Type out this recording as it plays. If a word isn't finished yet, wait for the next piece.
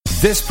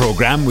This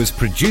programme was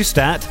produced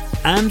at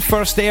and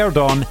first aired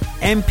on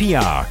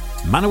MPR,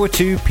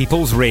 Manawatu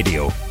People's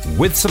Radio,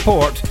 with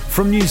support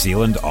from New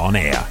Zealand On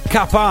Air.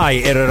 Ka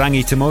pai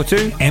Irarangi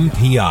Tamotu,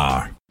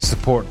 MPR.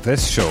 Support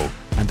this show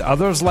and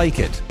others like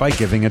it by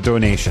giving a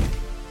donation.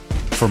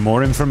 For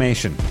more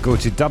information, go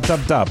to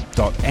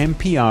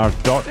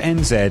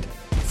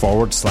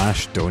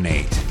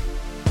www.mpr.nz/donate.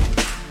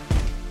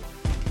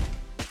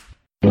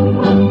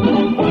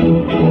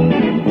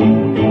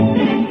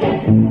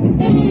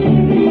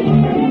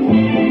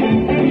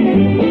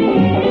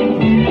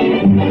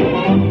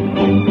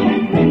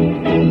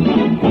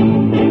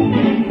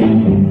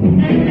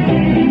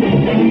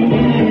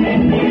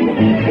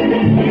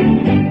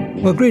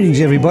 Well, greetings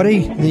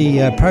everybody.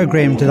 The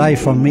program today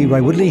from me, Ray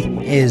Woodley,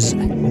 is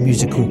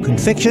musical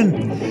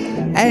Confection,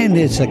 and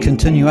it's a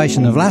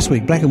continuation of last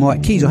week, Black and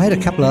White Keys. I had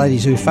a couple of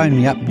ladies who phoned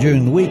me up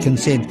during the week and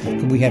said,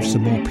 could we have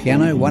some more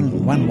piano?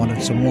 One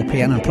wanted some more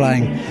piano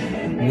playing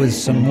with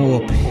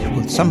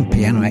some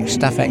piano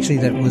stuff actually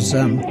that was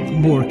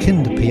more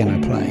akin to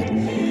piano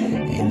playing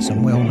and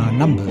some well-known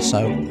numbers.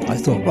 So I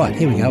thought, right,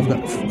 here we go. I've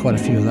got quite a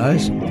few of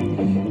those.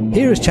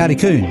 Here is Charlie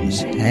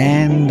Coons,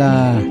 and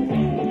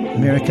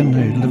American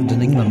who lived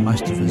in England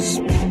most of his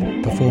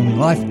performing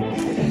life.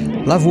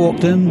 Love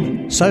Walked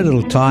In, So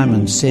Little Time,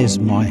 and Says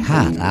My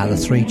Heart are the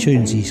three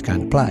tunes he's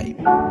going to play.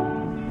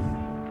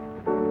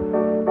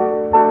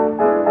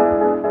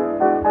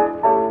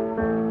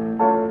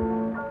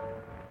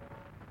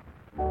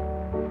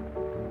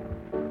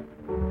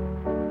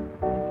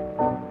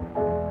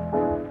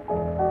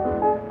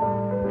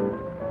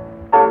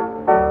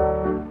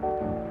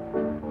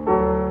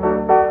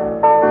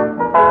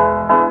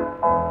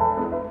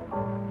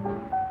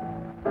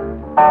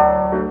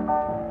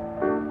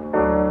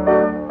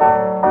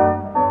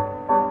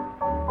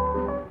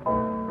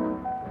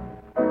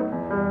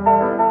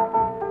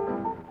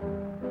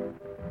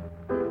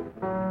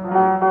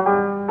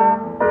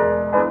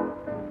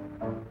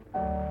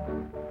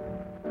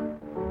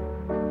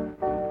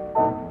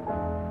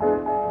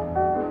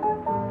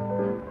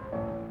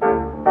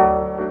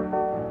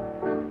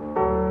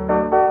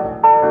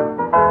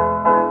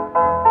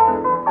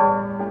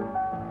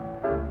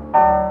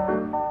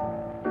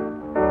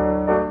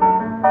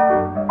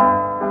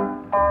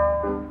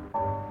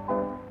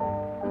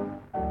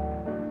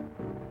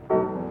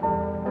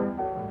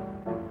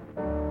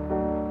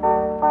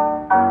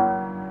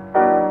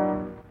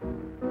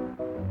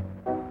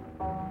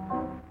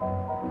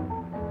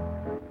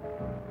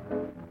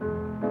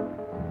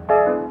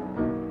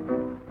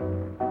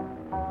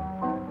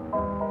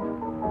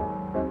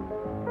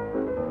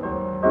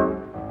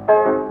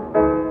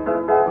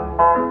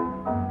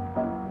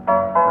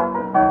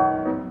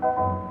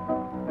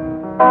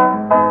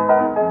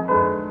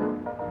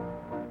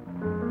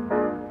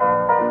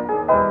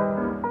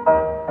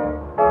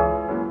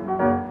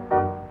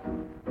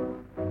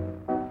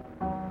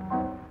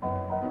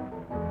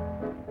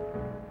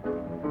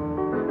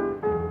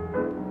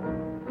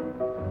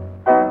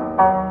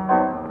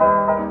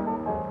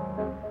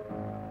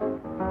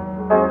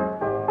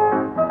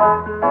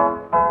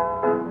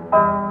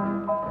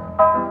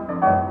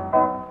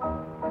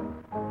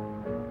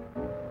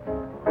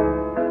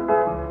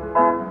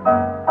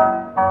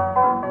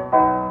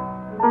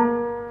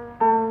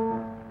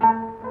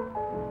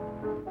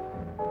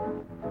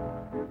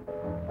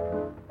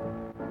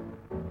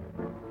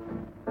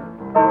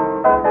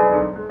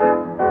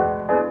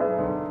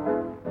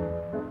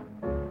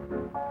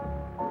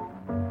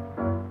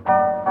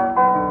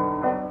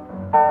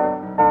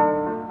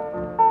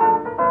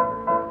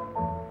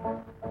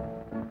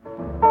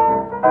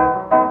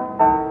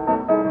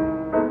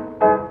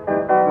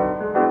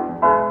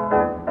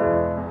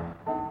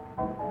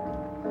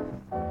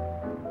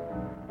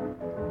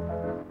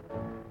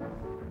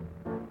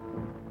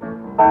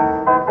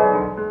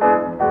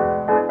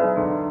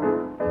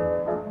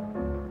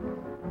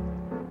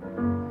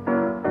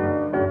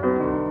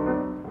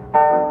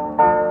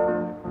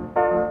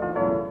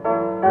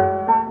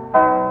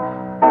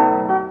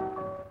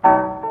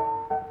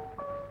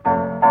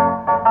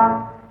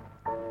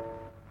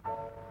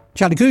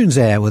 Charlie Coons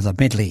there with a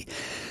medley.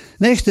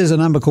 Next is a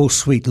number called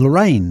Sweet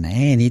Lorraine,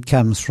 and it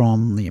comes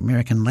from the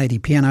American lady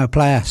piano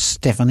player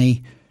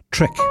Stephanie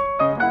Trick.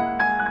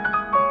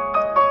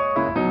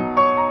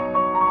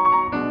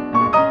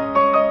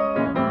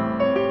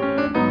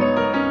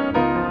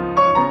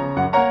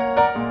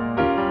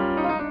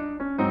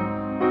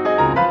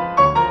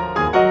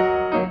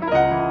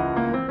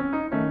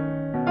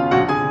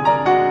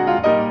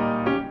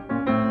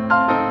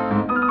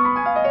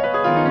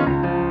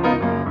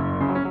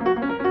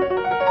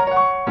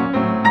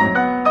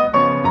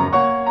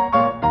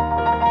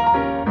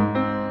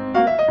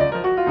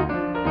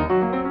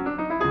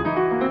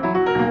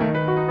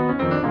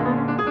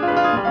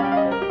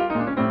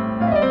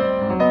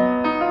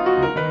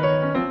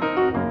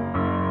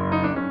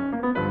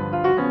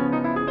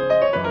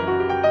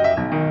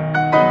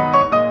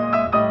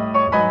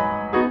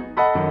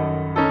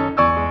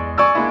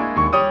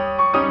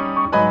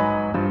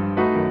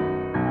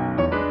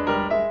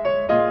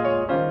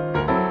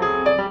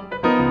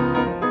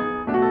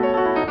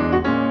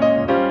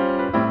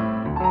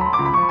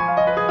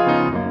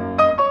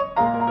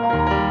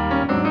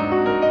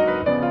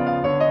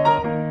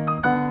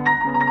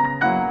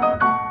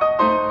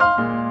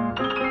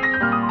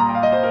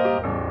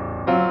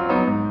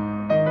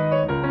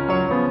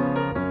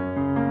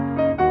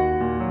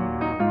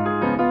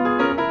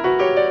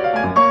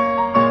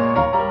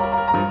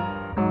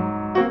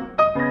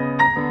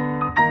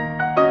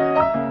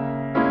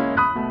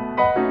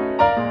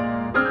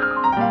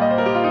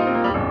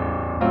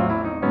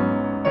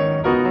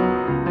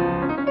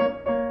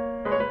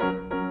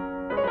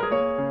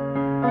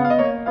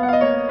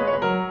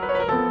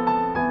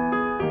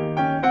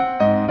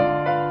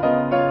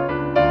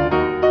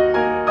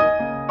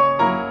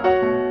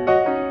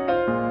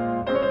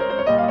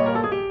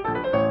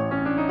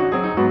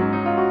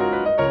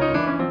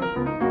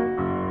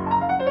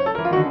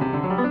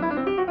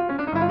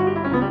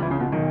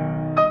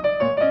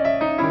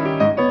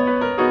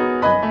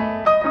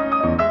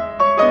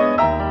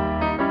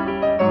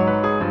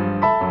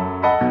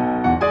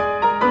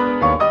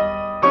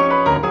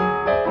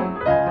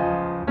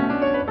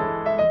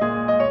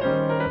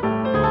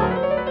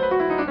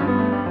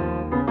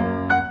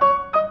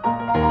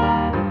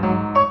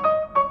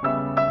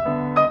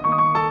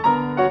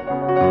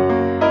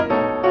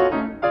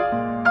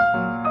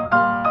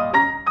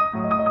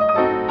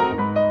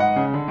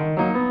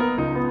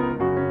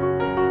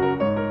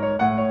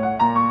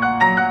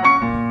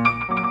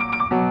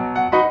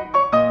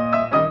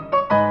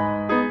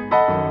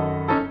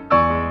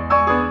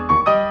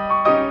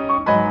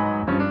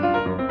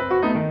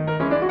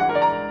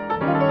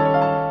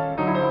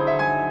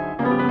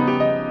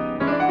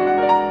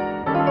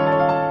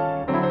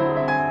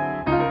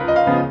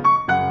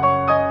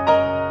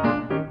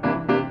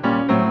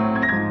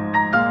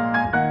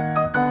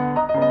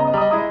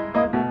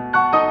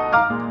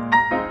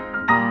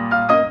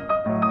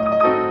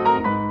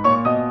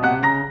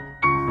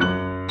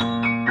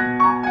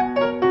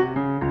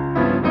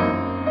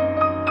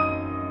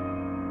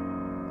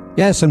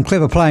 Yeah, some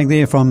clever playing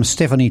there from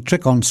Stephanie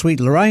Trick on Sweet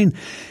Lorraine.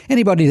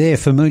 Anybody there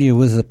familiar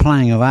with the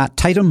playing of Art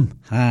Tatum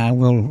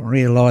will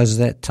realise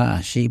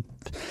that she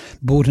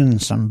brought in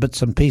some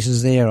bits and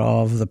pieces there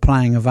of the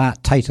playing of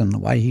Art Tatum, the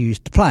way he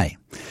used to play.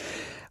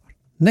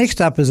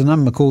 Next up is a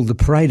number called The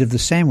Parade of the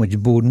Sandwich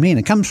Board Men.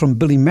 It comes from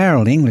Billy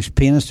Merrill, the English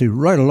pianist who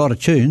wrote a lot of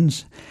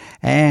tunes,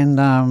 and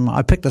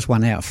I picked this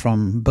one out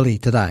from Billy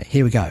today.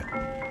 Here we go.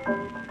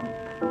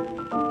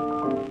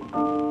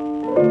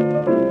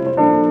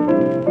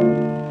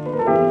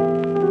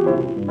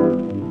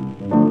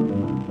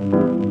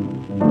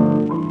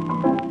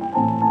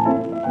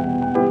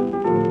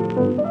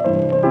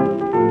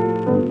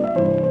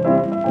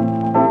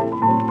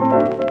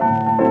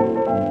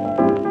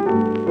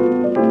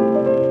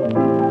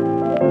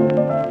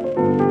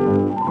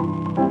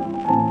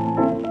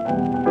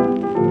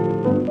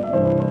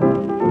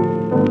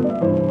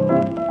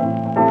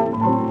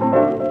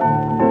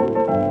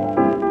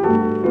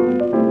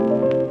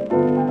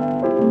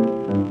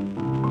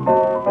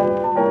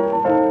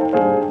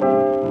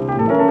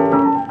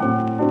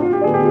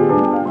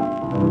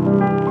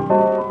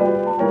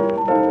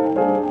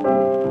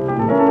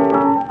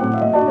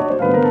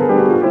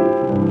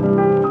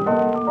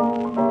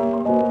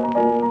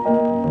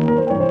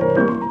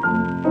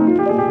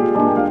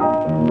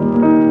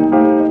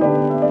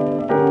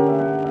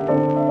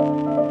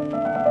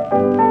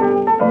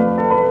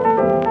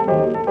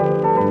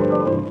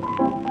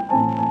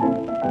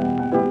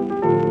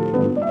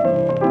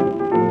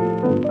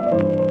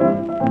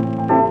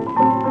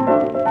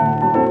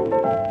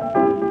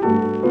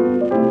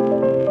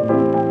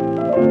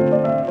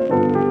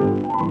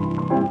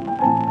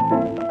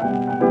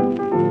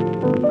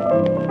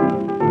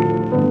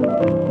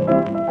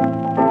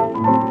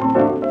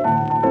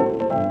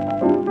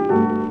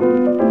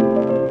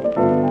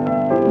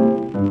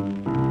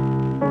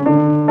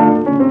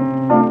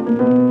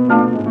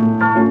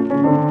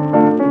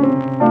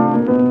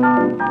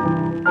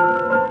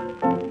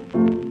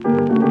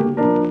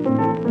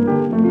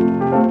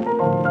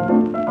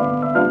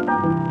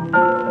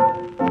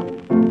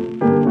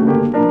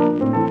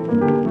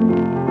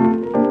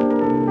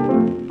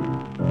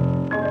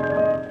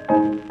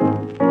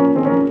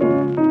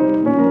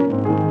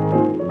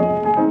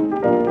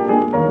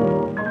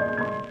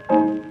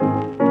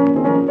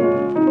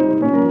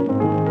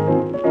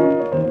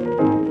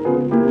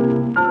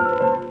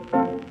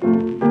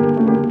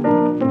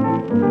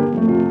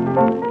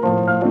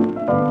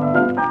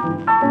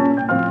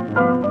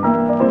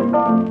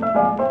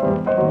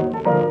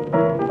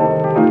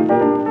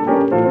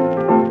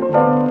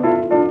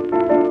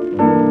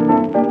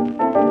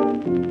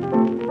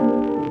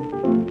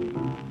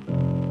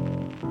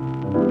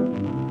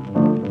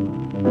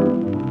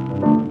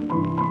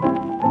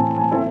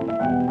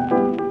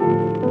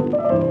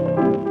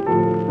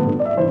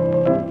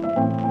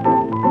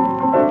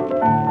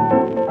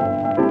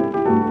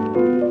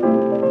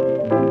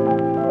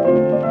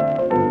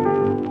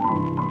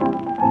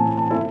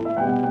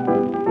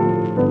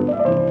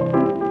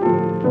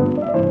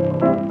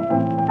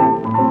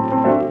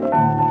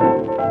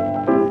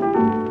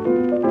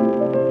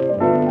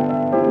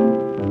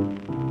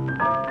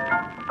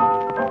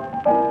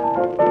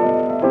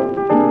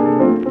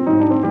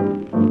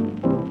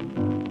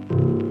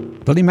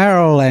 Billy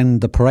Merrill and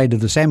the Parade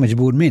of the Sandwich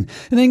Board Men.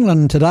 In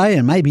England today,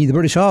 and maybe the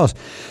British Isles,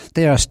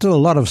 there are still a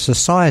lot of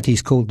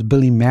societies called the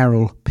Billy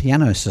Merrill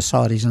Piano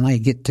Societies, and they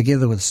get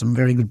together with some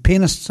very good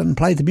pianists and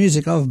play the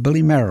music of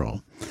Billy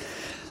Merrill.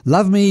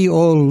 Love Me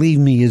or Leave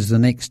Me is the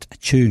next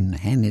tune,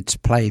 and it's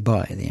played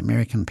by the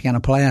American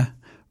piano player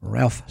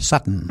Ralph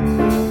Sutton.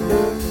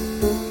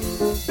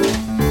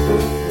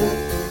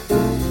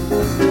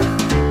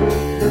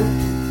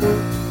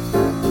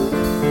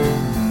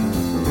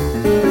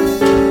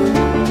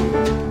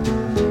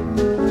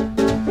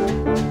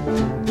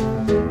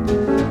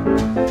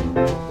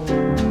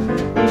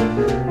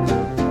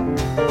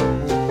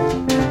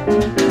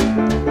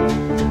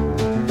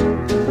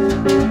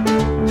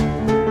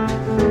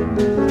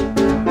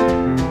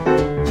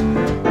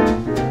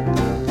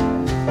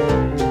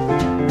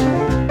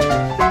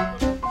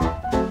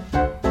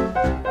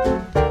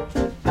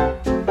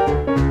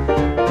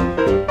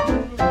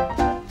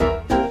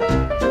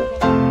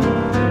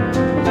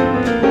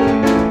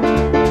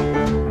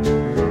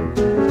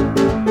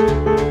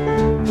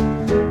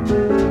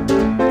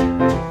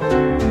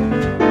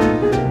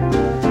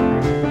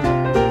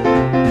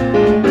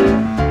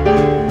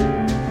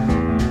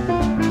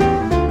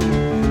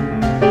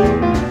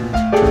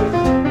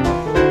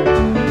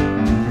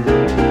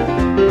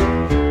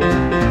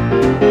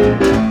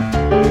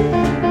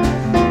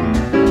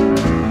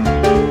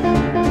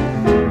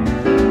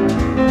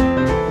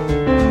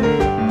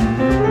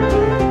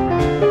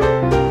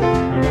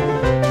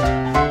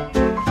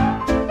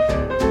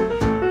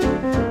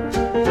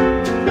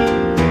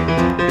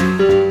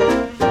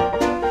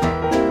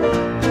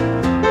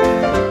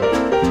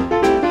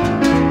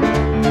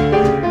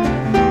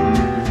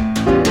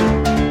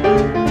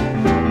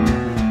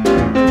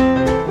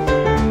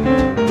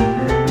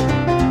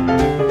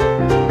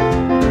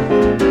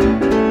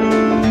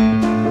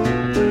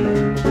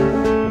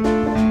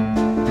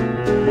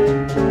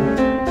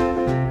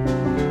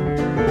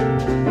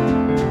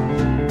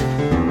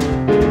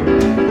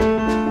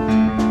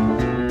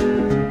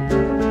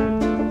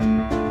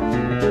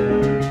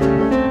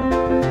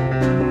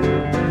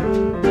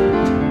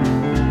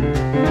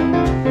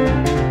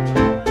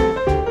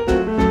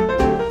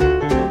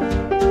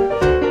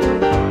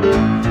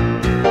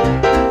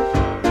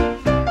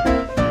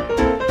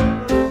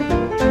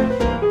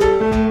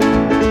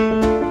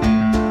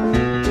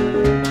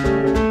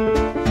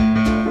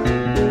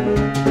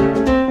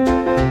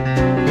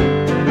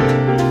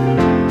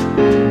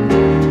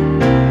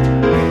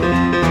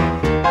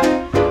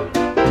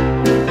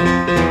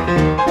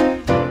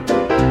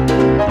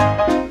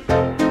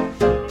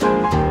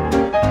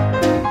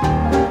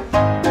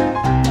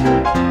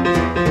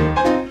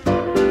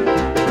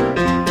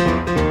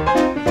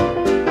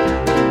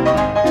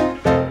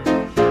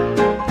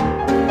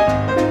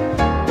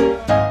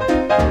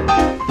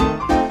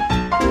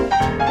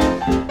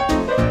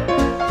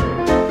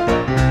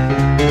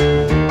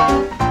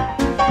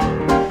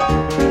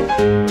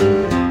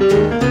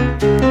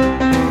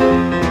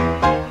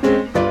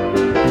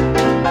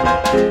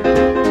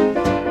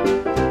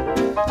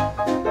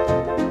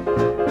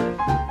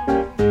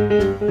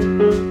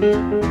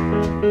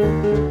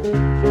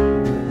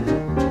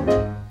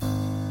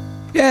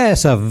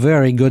 That's a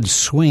very good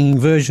swinging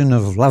version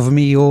of Love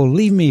Me or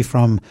Leave Me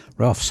from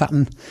Ralph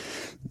Sutton.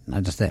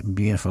 Notice that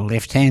beautiful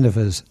left hand of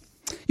his.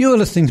 You're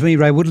listening to me,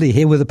 Ray Woodley,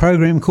 here with a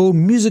program called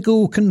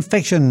Musical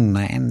Confection,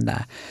 and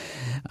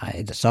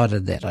I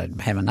decided that I'd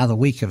have another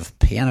week of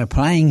piano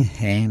playing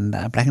and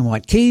Black and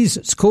White Keys,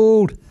 it's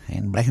called,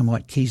 and Black and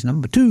White Keys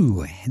number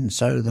 2. And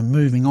so they're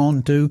moving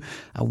on to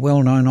a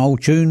well-known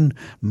old tune,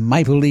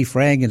 Maple Leaf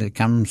Rag, and it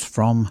comes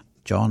from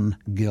John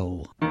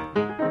Gill.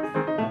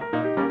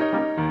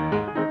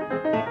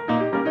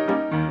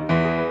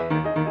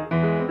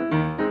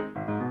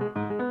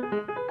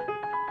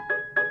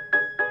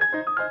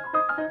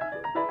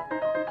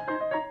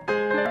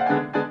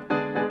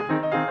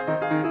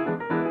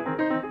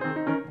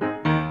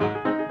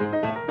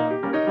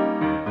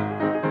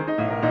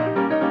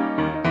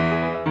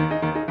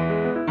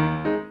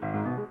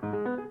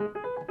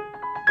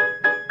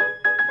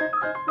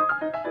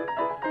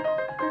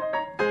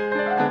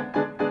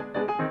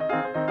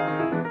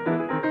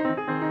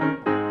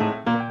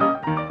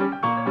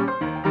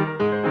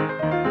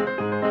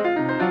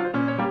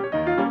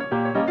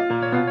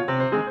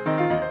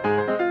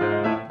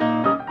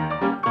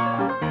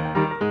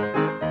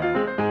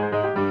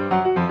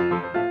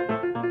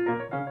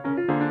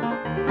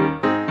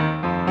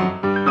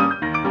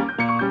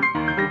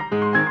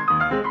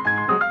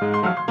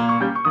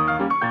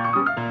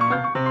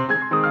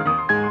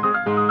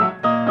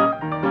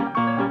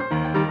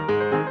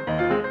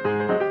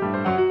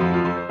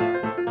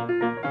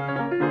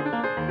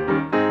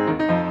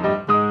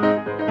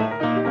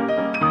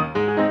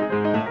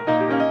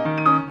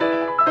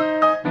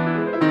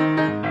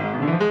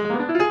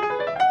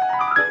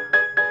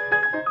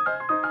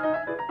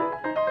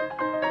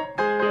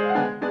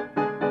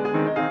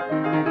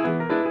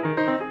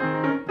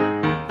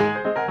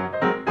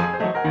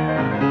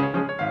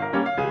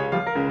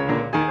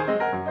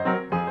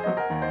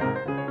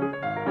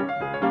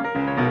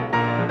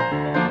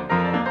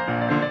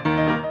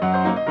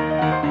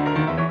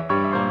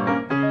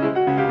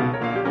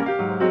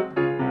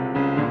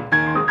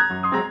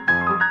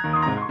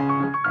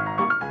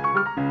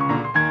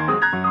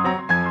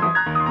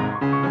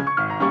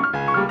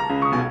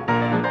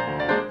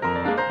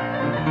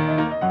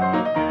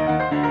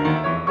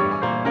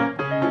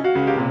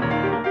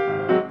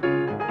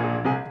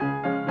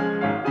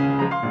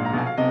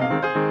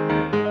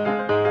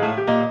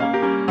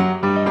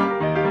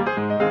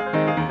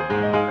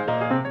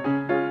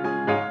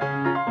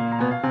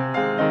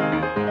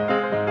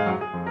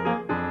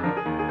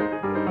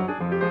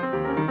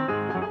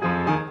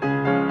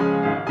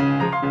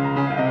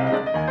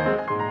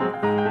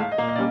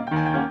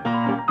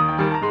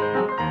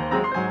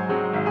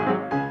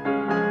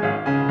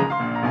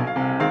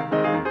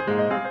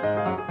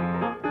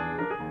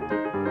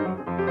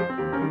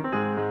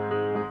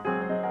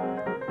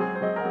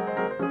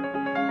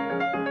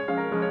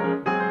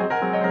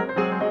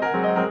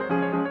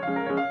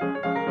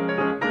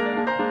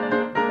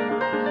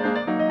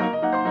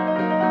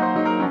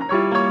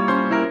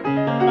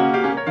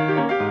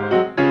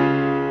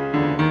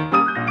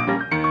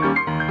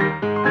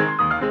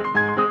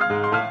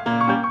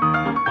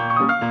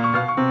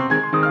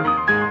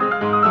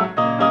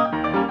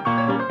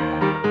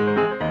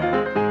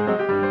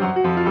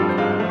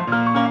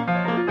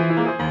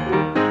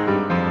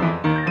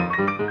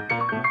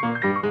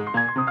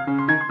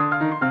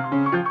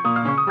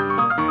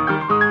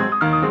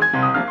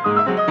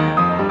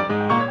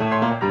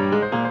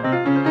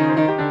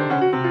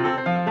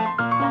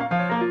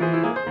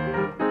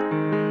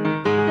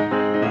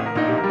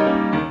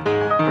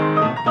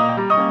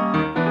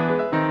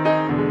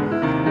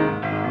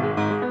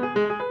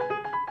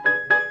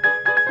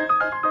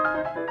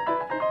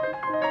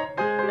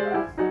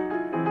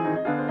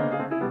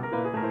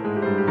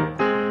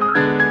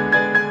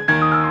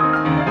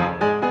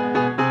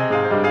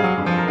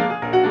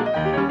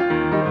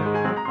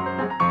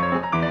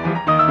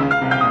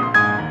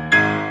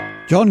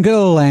 John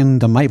Gill and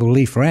the Maple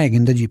Leaf Rag,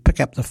 and did you pick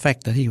up the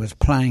fact that he was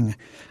playing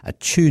a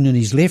tune in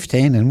his left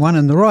hand and one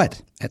in the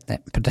right at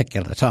that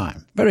particular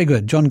time? Very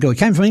good. John Gill. He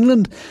came from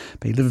England,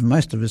 but he lived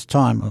most of his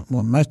time,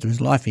 well, most of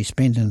his life he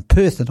spent in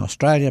Perth in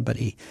Australia, but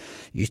he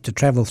used to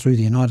travel through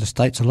the United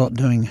States a lot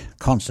doing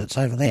concerts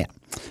over there.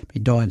 He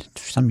died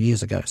some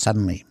years ago,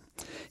 suddenly.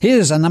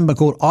 Here's a number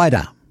called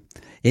Ida.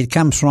 It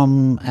comes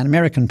from an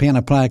American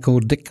piano player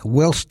called Dick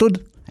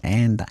Wellstud,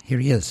 and here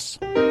he is.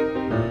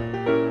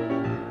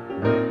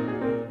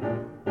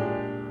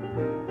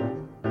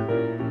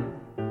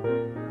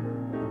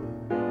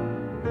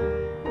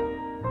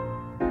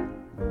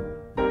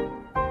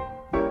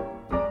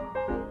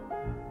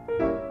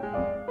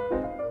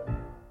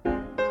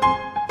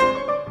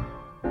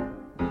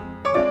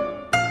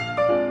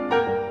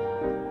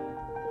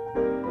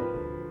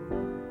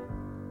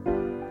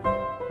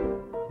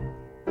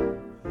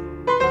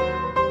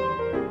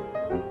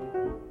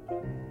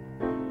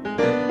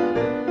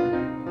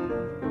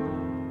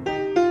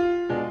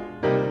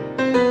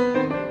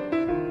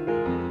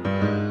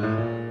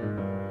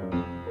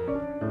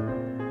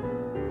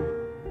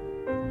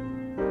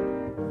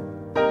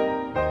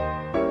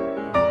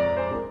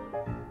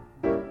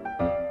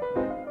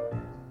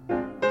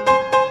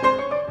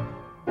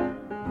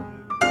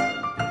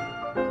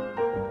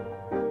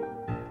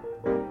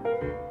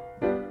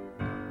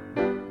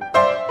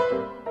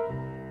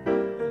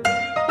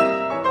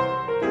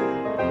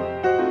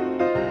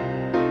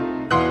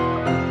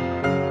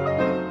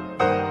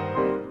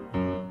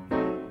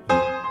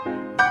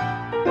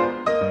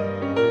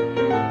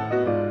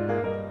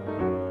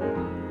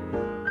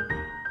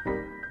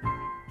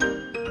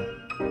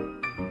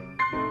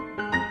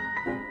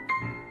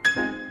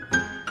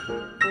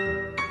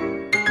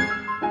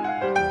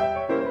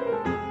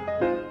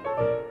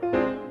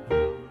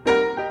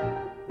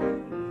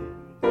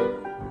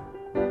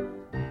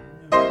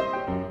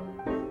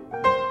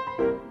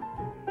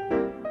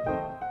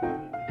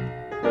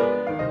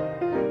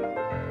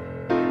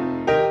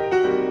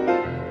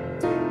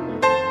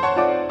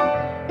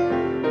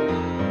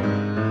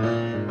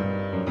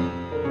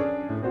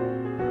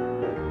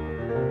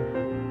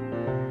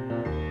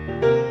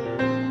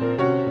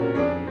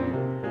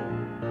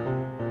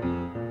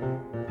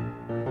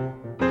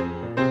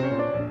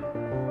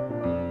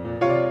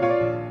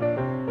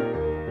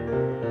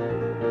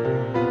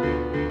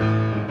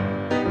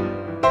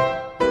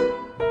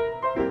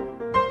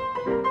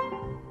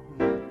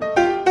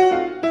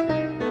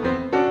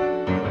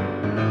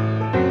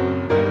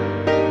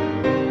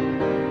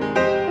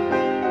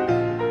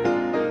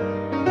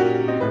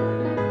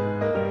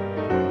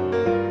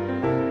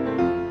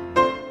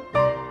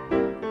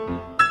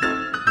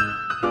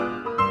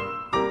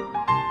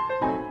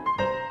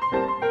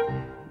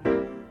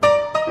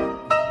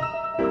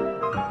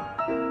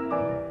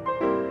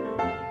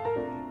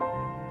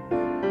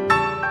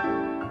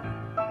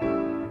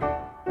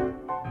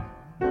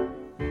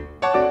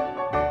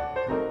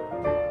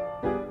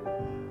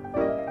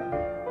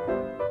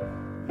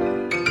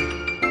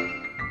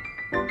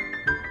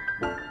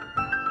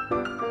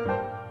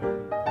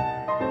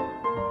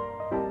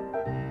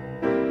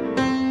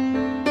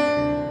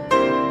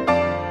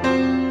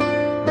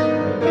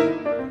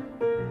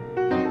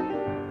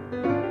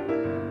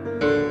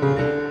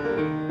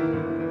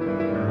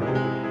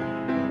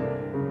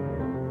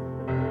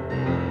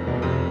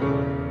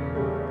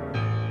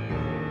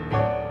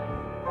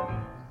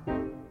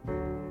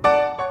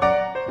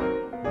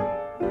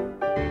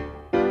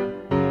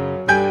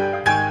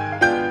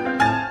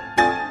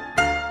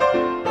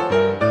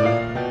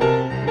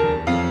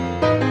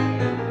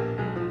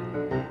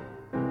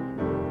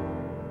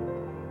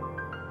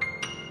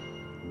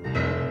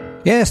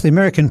 Yes, the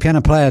American piano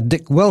player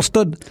Dick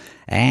Wellsted,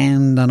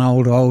 and an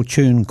old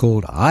tune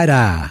called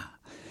Ida.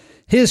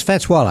 Here's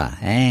Fats Waller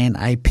and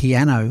a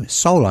piano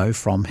solo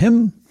from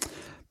him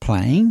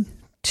playing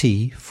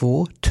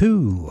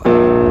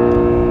T42.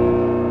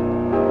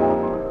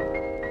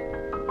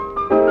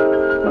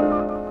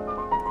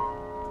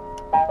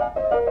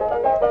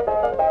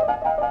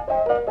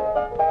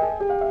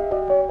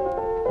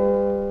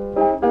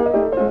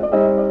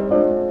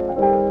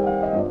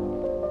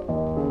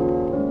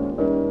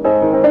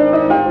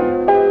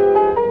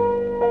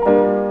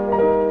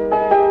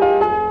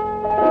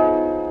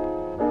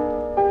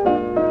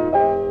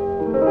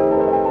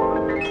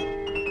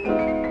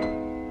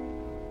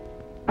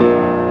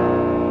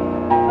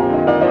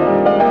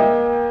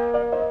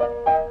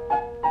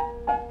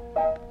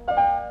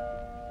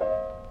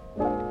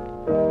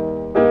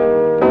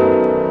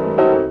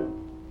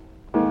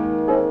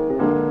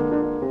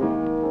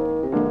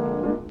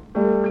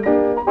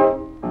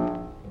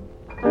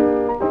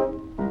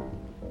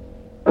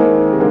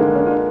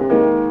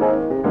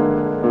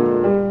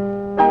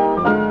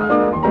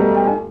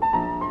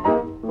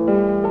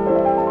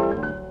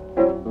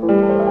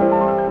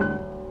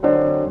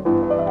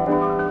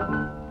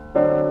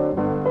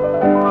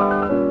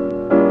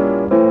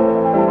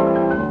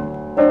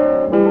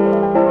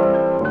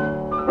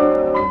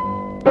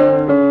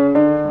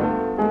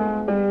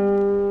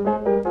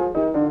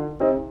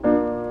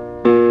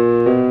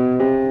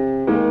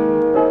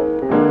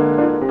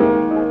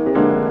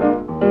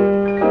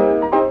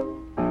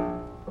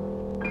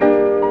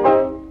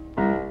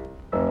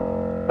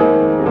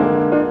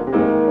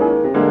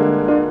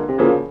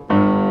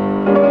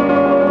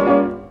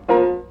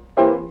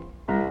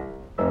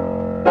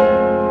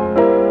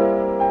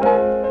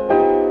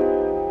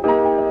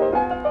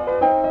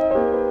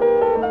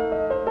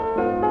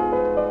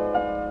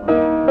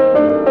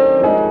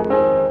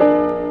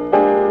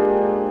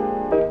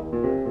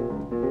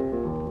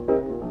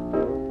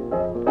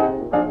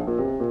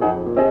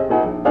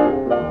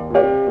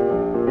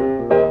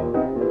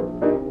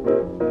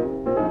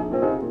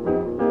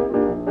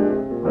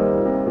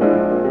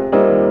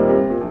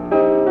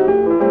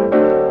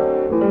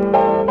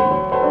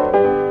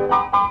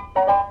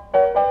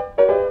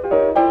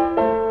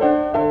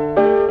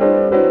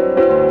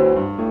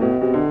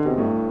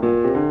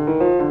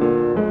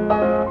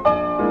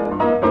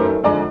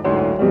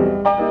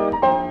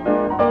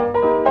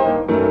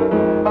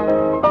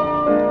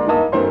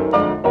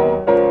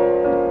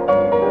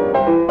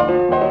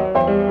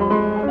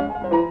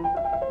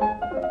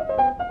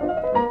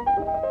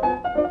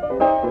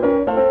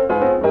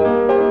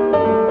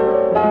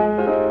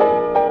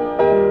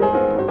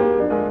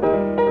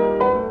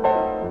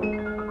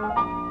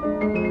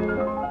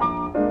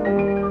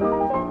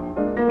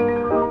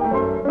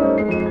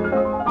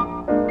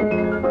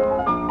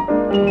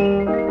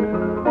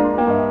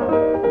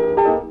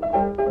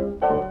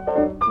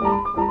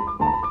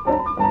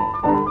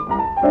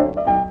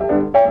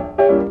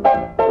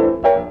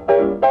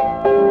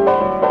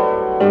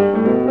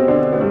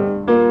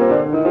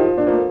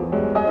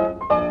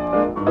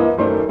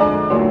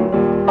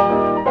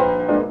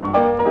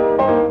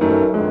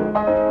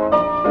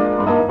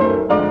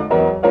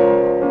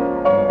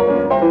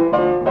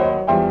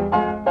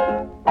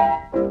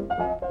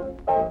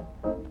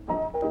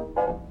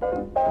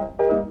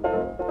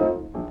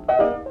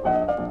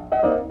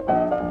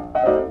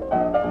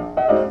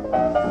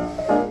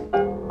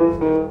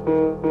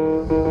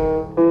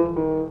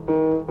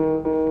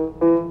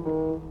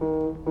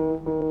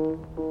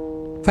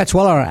 Fats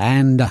Waller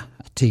and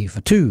T for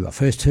Two. I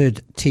first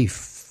heard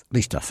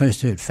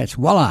Fats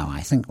Waller,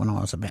 I think, when I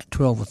was about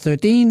 12 or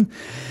 13.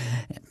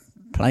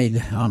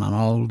 Played on an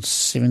old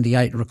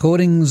 78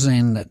 recordings,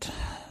 and it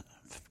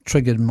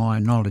triggered my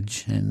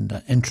knowledge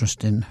and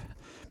interest in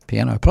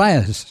piano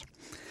players.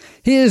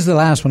 Here's the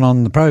last one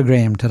on the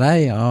program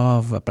today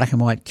of Black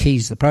and White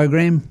Keys, the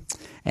program,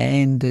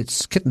 and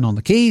it's Kitten on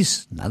the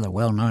Keys, another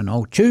well-known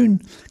old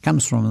tune.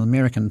 Comes from an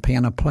American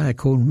piano player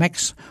called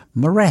Max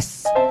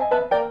Morath.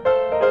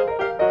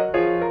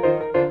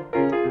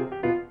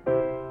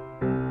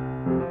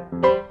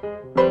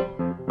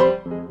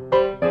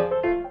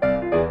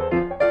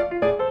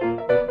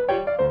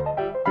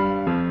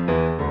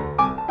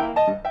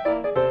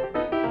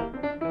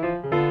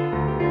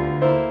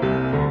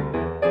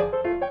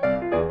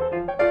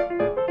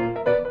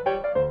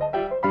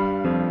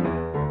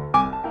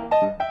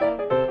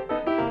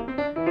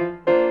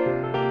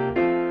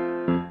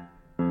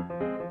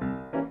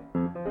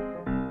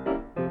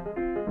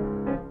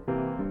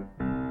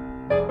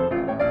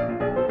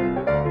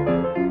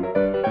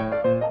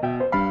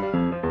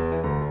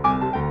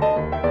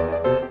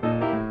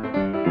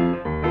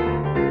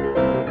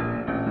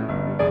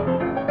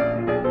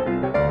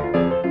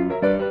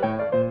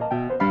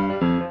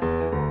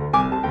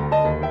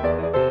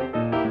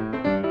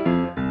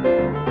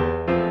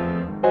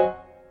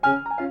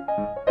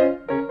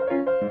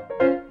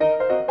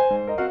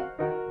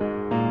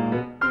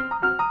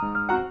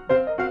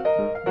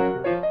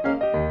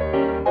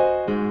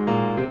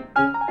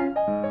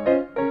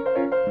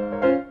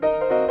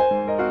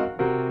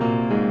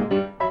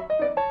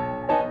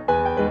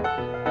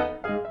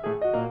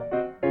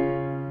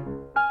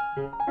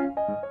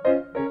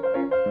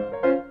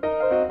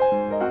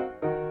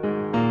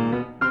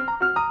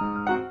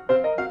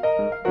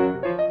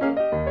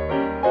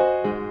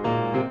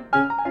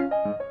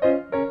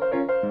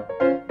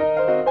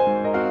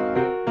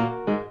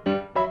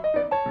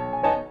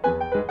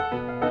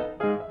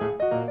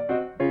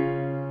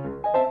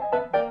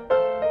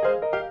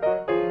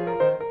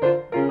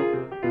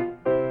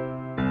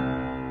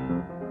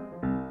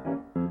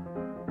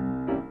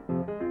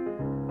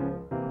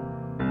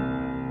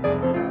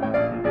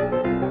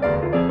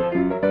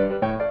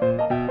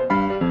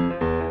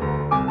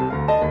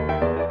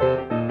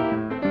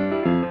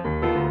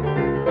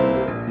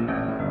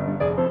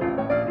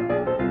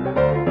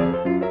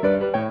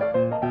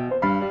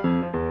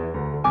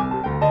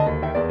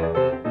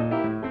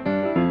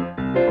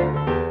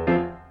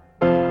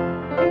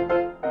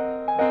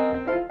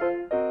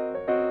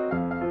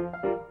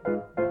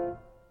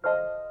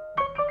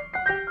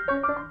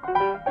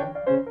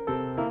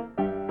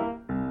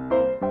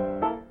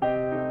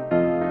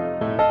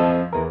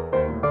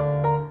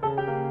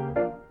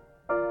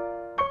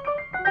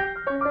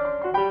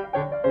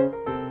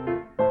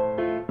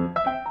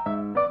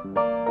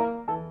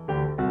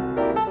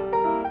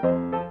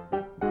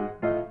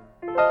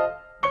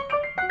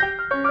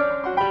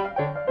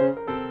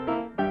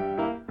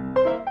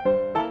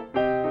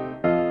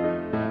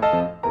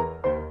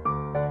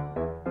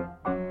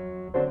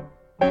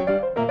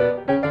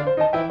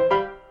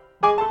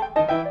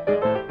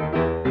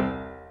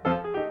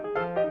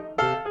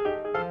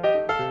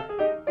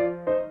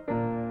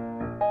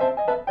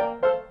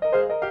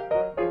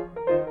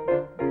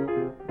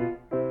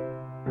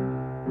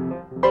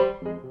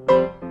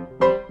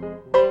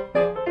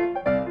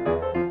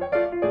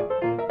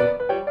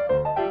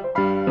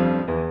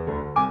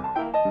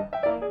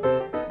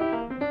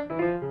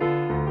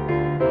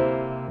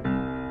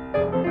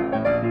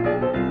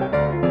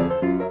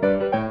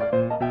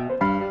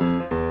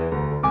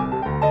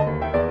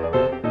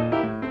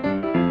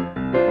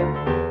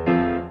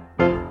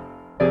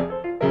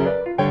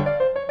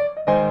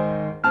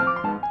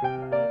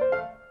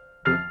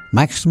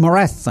 Max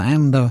Morath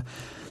and the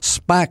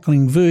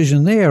sparkling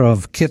version there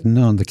of Kitten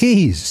on the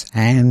Keys.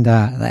 And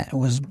that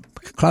was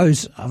the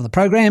close of the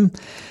program.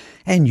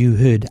 And you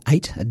heard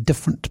 8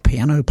 different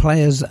piano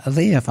players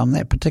there from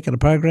that particular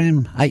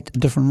program, 8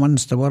 different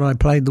ones to what I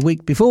played the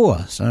week before.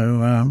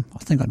 So I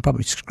think I'd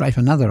probably scrape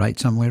another 8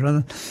 somewhere or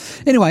other.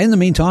 Anyway, in the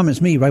meantime,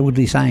 it's me, Ray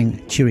Woodley,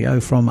 saying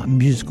cheerio from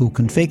Musical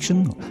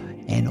Confection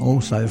and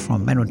also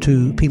from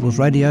Manawatu People's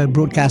Radio,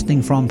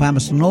 broadcasting from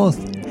Palmerston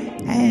North.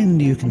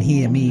 And you can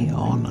hear me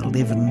on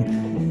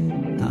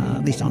 11...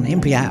 at least on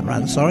NPR,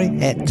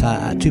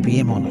 at 2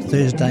 p.m. on a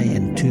Thursday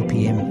and 2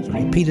 p.m.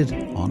 repeated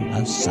on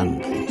a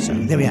Sunday. So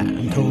there we are.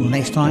 Until the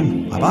next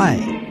time, bye-bye.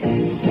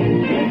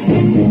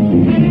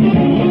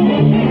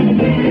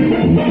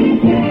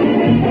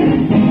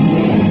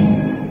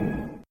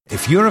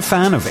 If you're a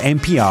fan of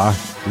NPR,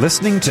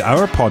 listening to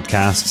our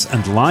podcasts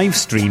and live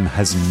stream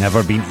has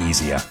never been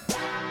easier.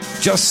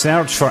 Just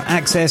search for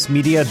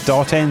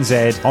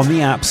accessmedia.nz on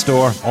the App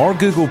Store or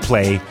Google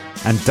Play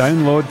and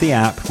download the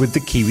app with the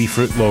kiwi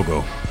fruit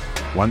logo.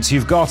 Once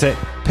you've got it,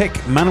 pick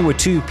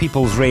Manawatu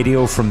People's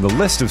Radio from the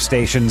list of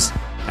stations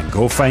and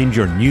go find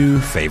your new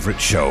favourite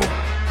show.